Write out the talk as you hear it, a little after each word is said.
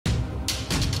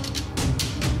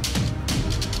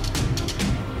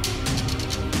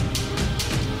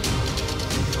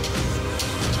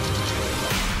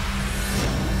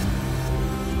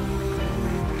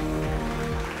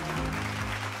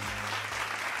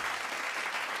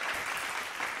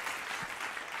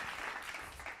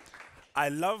I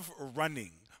love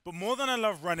running. But more than I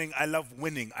love running, I love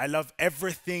winning. I love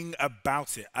everything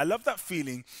about it. I love that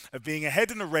feeling of being ahead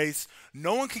in a race.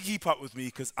 No one can keep up with me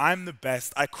because I'm the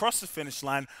best. I cross the finish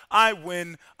line. I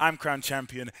win. I'm crowned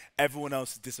champion. Everyone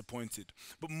else is disappointed.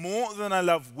 But more than I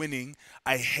love winning,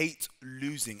 I hate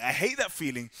losing. I hate that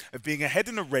feeling of being ahead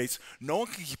in a race. No one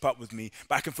can keep up with me,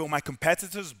 but I can feel my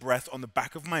competitor's breath on the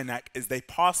back of my neck as they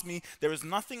pass me. There is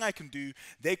nothing I can do.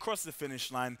 They cross the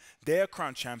finish line. They're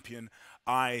crowned champion.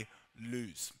 I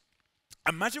lose.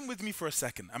 Imagine with me for a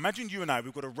second. Imagine you and I,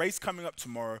 we've got a race coming up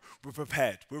tomorrow. We're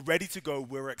prepared. We're ready to go.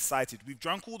 We're excited. We've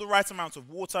drunk all the right amounts of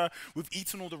water. We've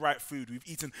eaten all the right food. We've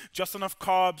eaten just enough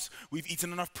carbs. We've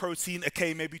eaten enough protein.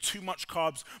 Okay, maybe too much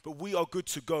carbs, but we are good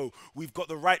to go. We've got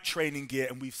the right training gear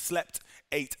and we've slept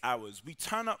 8 hours. We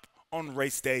turn up on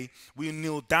race day, we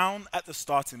kneel down at the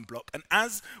starting block, and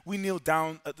as we kneel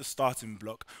down at the starting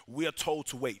block, we are told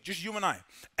to wait. Just you and I.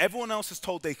 Everyone else is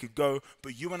told they could go,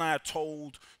 but you and I are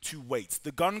told to wait.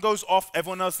 The gun goes off,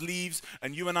 everyone else leaves,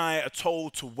 and you and I are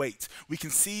told to wait. We can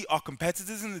see our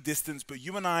competitors in the distance, but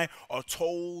you and I are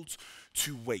told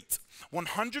to wait.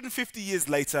 150 years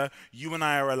later, you and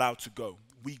I are allowed to go.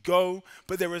 We go,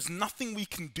 but there is nothing we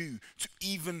can do to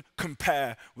even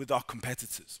compare with our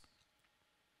competitors.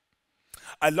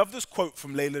 I love this quote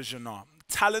from Layla Jannar.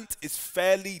 Talent is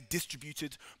fairly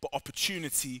distributed, but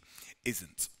opportunity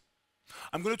isn't.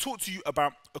 I'm going to talk to you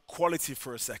about equality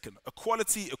for a second.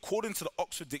 Equality, according to the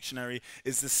Oxford Dictionary,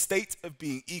 is the state of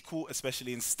being equal,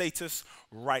 especially in status,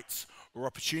 rights, or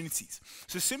opportunities.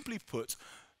 So simply put,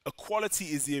 equality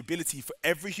is the ability for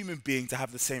every human being to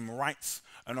have the same rights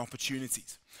and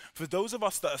opportunities. For those of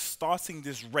us that are starting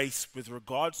this race with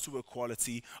regards to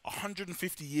equality,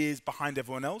 150 years behind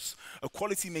everyone else,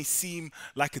 equality may seem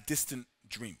like a distant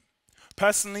dream.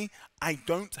 Personally, I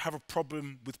don't have a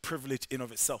problem with privilege in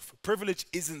of itself. Privilege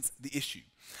isn't the issue.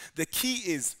 The key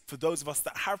is for those of us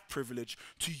that have privilege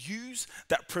to use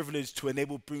that privilege to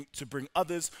to bring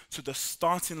others to the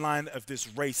starting line of this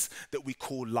race that we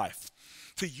call life.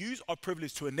 To use our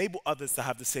privilege to enable others to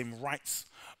have the same rights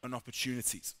and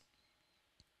opportunities.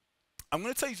 I'm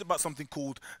going to tell you about something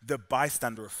called the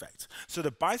bystander effect. So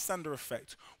the bystander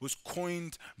effect was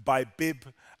coined by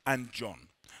Bibb and John.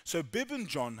 So Bibb and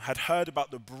John had heard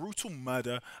about the brutal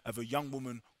murder of a young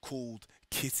woman called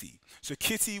Kitty. So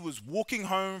Kitty was walking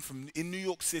home in New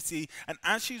York City, and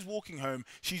as she's walking home,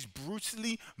 she's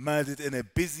brutally murdered in a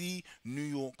busy New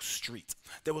York street.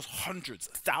 There was hundreds,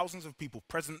 thousands of people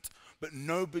present, but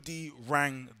nobody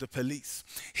rang the police.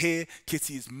 Here,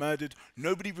 Kitty is murdered,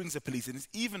 nobody rings the police, and it's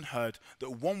even heard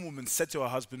that one woman said to her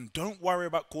husband, "Don't worry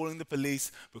about calling the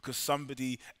police because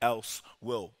somebody else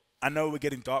will." I know we're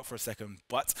getting dark for a second,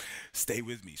 but stay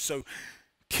with me. So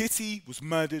Kitty was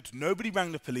murdered, nobody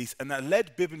rang the police, and that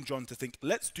led Bibb and John to think,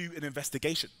 let's do an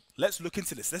investigation. Let's look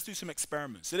into this. Let's do some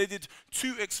experiments. So they did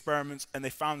 2 experiments and they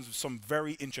found some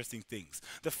very interesting things.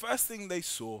 The first thing they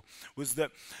saw was that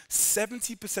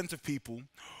 70% of people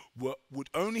would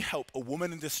only help a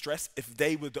woman in distress if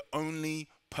they were the only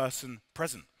person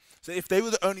present. So if they were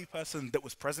the only person that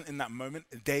was present in that moment,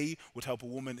 they would help a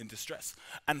woman in distress.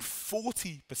 And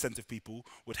 40% of people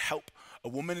would help a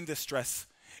woman in distress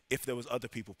if there was other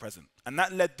people present. And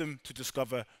that led them to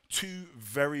discover 2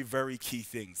 very, very key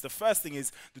things. The first thing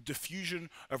is the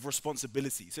diffusion of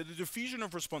responsibility. So the diffusion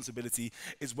of responsibility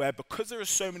is where, because there are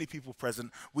so many people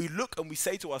present, we look and we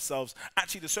say to ourselves,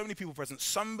 actually there's so many people present,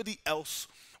 somebody else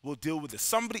will deal with this.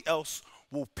 Somebody else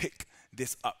will pick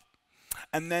this up.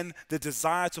 And then the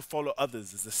desire to follow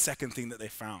others is the second thing that they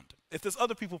found. If there's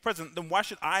other people present, then why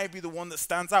should I be the one that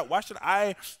stands out? Why should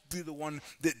I be the one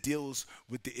that deals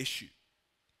with the issue?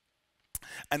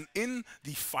 And in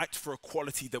the fight for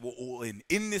equality that we're all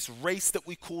in this race that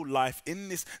we call life, in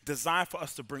this desire for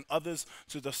us to bring others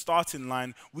to the starting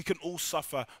line, we can all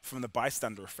suffer from the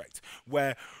bystander effect,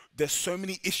 where there's so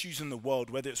many issues in the world,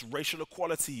 whether it's racial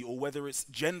equality or whether it's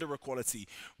gender equality.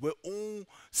 We're all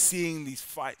seeing these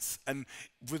fights. And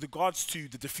with regards to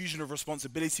the diffusion of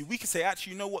responsibility, we can say,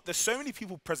 actually, you know what? There's so many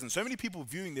people present, so many people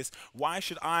viewing this. Why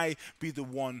should I be the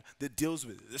one that deals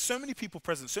with it? There's so many people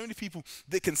present, so many people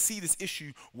that can see this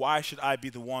issue. Why should I be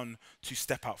the one to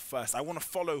step out first? I want to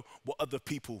follow what other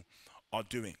people are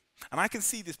doing. And I can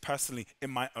see this personally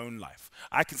in my own life.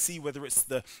 I can see whether it's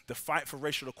the fight for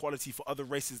racial equality for other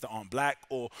races that aren't black,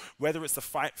 or whether it's the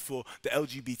fight for the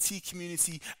LGBT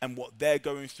community and what they're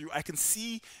going through. I can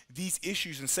see these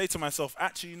issues and say to myself,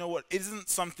 actually, you know what, it isn't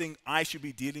something I should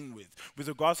be dealing with. With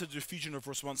regards to the diffusion of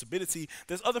responsibility,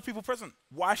 there's other people present.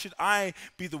 Why should I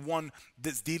be the one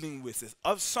that's dealing with this?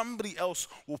 Somebody else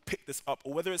will pick this up,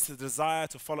 or whether it's the desire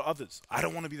to follow others. I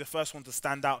don't want to be the first one to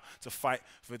stand out to fight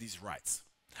for these rights.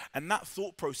 And that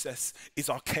thought process is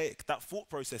archaic. That thought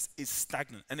process is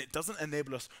stagnant, and it doesn't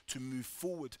enable us to move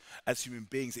forward as human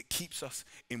beings. It keeps us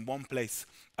in one place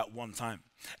at one time.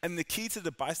 And the key to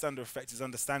the bystander effect is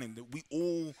understanding that we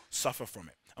all suffer from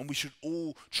it. And we should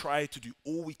all try to do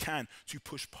all we can to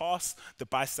push past the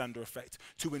bystander effect,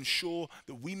 to ensure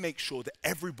that we make sure that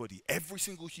everybody, every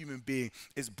single human being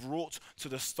is brought to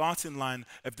the starting line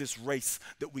of this race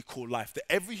that we call life.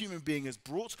 That every human being is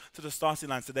brought to the starting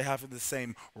line so they have the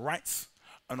same rights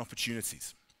and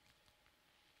opportunities.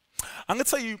 I'm going to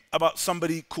tell you about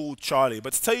somebody called Charlie,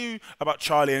 but to tell you about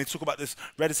Charlie, I need to talk about this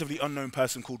relatively unknown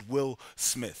person called Will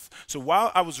Smith. So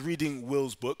while I was reading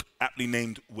Will's book, aptly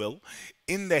named Will,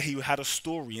 in there he had a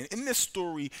story. And in this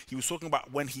story, he was talking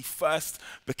about when he first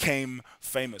became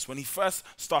famous, when he first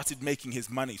started making his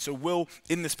money. So Will,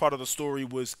 in this part of the story,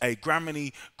 was a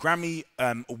Grammy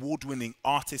award-winning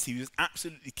artist. He was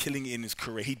absolutely killing it in his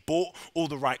career. He'd bought all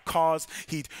the right cars.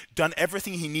 He'd done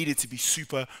everything he needed to be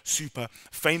super, super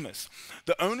famous.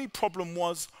 The only problem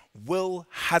was Will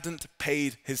hadn't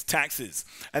paid his taxes.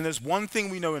 And there's one thing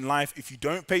we know in life: if you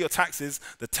don't pay your taxes,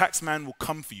 the tax man will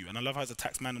come for you. And I love how it's a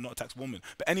tax man and not a tax woman.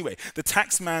 But anyway, the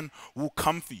tax man will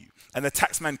come for you. And the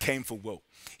tax man came for Will.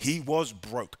 He was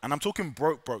broke. And I'm talking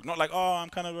broke. Not like, oh, I'm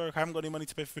kind of broke, I haven't got any money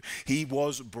to pay for food. He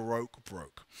was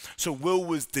broke. So Will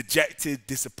was dejected,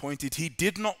 disappointed. He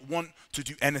did not want to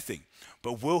do anything.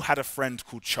 But Will had a friend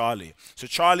called Charlie. So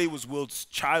Charlie was Will's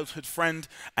childhood friend,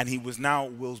 and he was now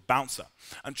Will's bouncer.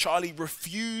 And Charlie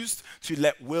refused to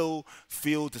let Will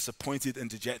feel disappointed and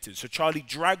dejected. So Charlie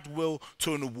dragged Will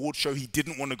to an award show he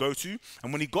didn't want to go to.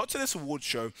 And when he got to this award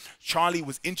show, Charlie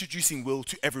was introducing Will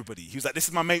to everybody. He was like, this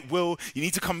is my mate Will, you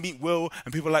need to come meet Will.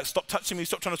 And people were like, stop touching me,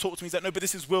 stop trying to talk to me. He's like, no, but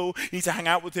this is Will, you need to hang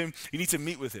out with him, you need to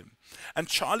meet with him. And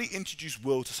Charlie introduced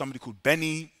Will to somebody called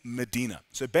Benny Medina.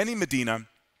 So Benny Medina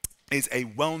is a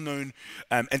well-known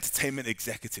entertainment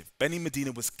executive. Benny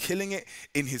Medina was killing it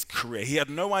in his career. He had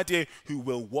no idea who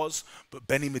Will was, but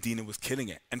Benny Medina was killing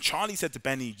it. And Charlie said to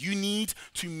Benny, you need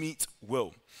to meet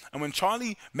Will. And when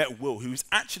Charlie met Will, who was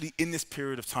actually in this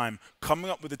period of time coming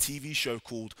up with a TV show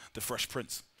called The Fresh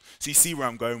Prince. So you see where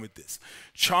I'm going with this.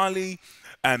 Charlie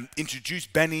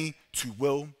introduced Benny to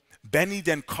Will. Benny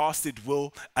then casted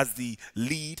Will as the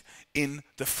lead in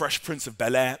The Fresh Prince of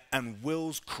Bel-Air, and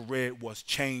Will's career was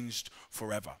changed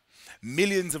forever.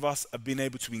 Millions of us have been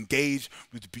able to engage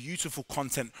with beautiful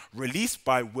content released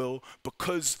by Will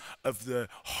because of the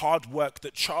hard work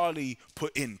that Charlie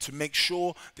put in to make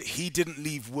sure that he didn't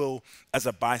leave Will as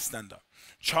a bystander.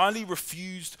 Charlie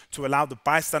refused to allow the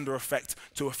bystander effect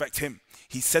to affect him.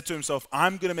 He said to himself,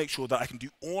 I'm going to make sure that I can do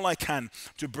all I can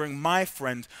to bring my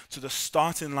friend to the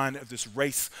starting line of this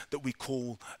race that we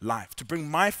call life. To bring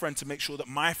my friend, to make sure that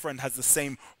my friend has the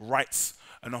same rights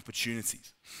and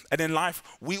opportunities. And in life,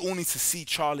 we all need to see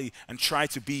Charlie and try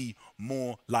to be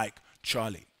more like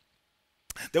Charlie.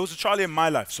 There was a Charlie in my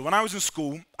life. So when I was in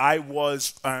school, I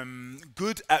was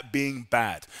good at being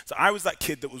bad. So I was that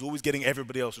kid that was always getting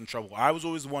everybody else in trouble. I was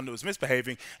always the one that was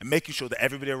misbehaving and making sure that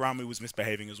everybody around me was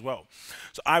misbehaving as well.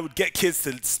 So I would get kids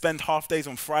to spend half days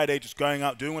on Friday just going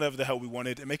out, doing whatever the hell we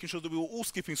wanted, and making sure that we were all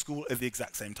skipping school at the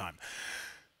exact same time.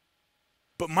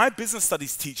 But my business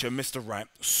studies teacher, Mr. Wright,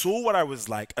 saw what I was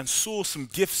like and saw some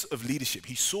gifts of leadership.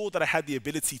 He saw that I had the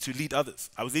ability to lead others.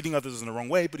 I was leading others in the wrong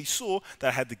way, but he saw that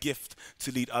I had the gift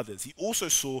to lead others. He also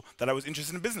saw that I was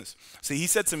interested in business. So he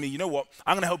said to me, you know what,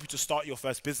 I'm going to help you to start your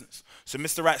first business. So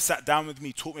Mr. Wright sat down with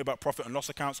me, taught me about profit and loss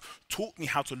accounts, taught me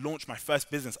how to launch my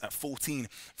first business at 14,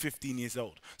 15 years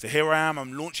old. So here I am,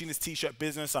 I'm launching this t-shirt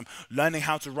business, I'm learning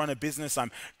how to run a business,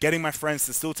 I'm getting my friends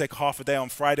to still take half a day on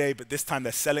Friday, but this time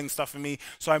they're selling stuff for me.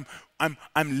 So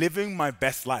I'm living my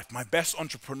best life, my best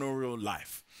entrepreneurial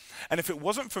life. And if it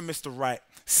wasn't for Mr. Wright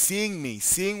seeing me,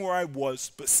 seeing where I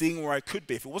was, but seeing where I could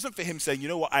be, if it wasn't for him saying, you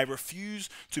know what, I refuse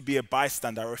to be a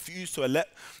bystander, I refuse to let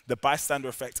the bystander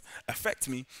effect affect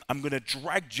me, I'm going to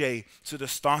drag Jay to the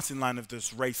starting line of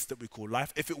this race that we call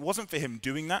life. If it wasn't for him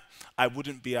doing that, I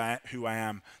wouldn't be who I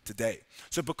am today.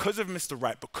 So because of Mr.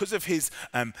 Wright, because of his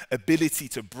ability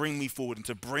to bring me forward and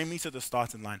to bring me to the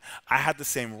starting line, I had the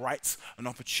same rights and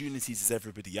opportunities as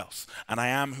everybody else. And I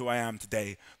am who I am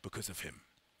today because of him.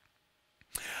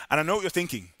 And I know what you're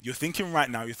thinking. You're thinking right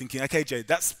now, you're thinking, okay, Jay,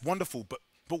 that's wonderful, but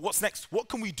But what's next? What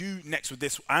can we do next with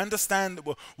this? I understand that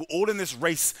we're all in this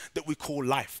race that we call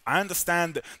life. I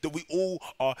understand that we all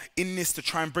are in this to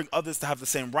try and bring others to have the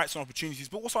same rights and opportunities.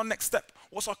 But what's our next step?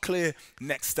 What's our clear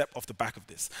next step off the back of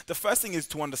this? The first thing is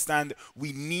to understand that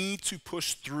we need to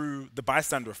push through the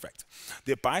bystander effect.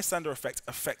 The bystander effect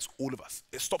affects all of us.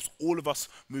 It stops all of us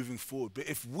moving forward. But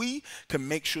if we can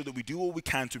make sure that we do all we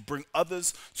can to bring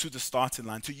others to the starting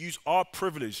line, to use our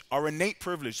privilege, our innate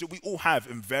privilege that we all have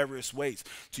in various ways,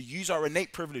 to use our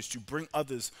innate privilege to bring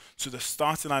others to the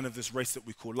starting line of this race that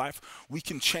we call life, we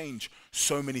can change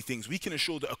so many things. We can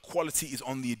ensure that equality is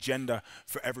on the agenda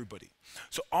for everybody.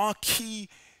 So our key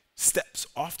steps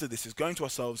after this is going to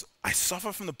ourselves, I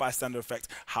suffer from the bystander effect,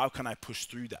 how can I push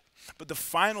through that? But the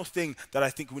final thing that I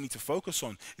think we need to focus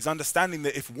on is understanding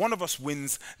that if one of us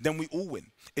wins, then we all win.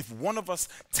 If one of us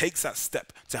takes that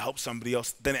step to help somebody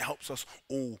else, then it helps us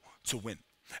all to win.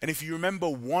 And if you remember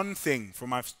one thing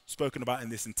from I've spoken about in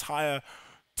this entire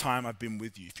time I've been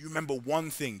with you, if you remember one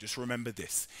thing, just remember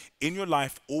this. In your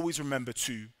life, always remember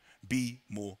to be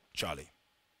more Charlie.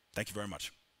 Thank you very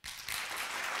much.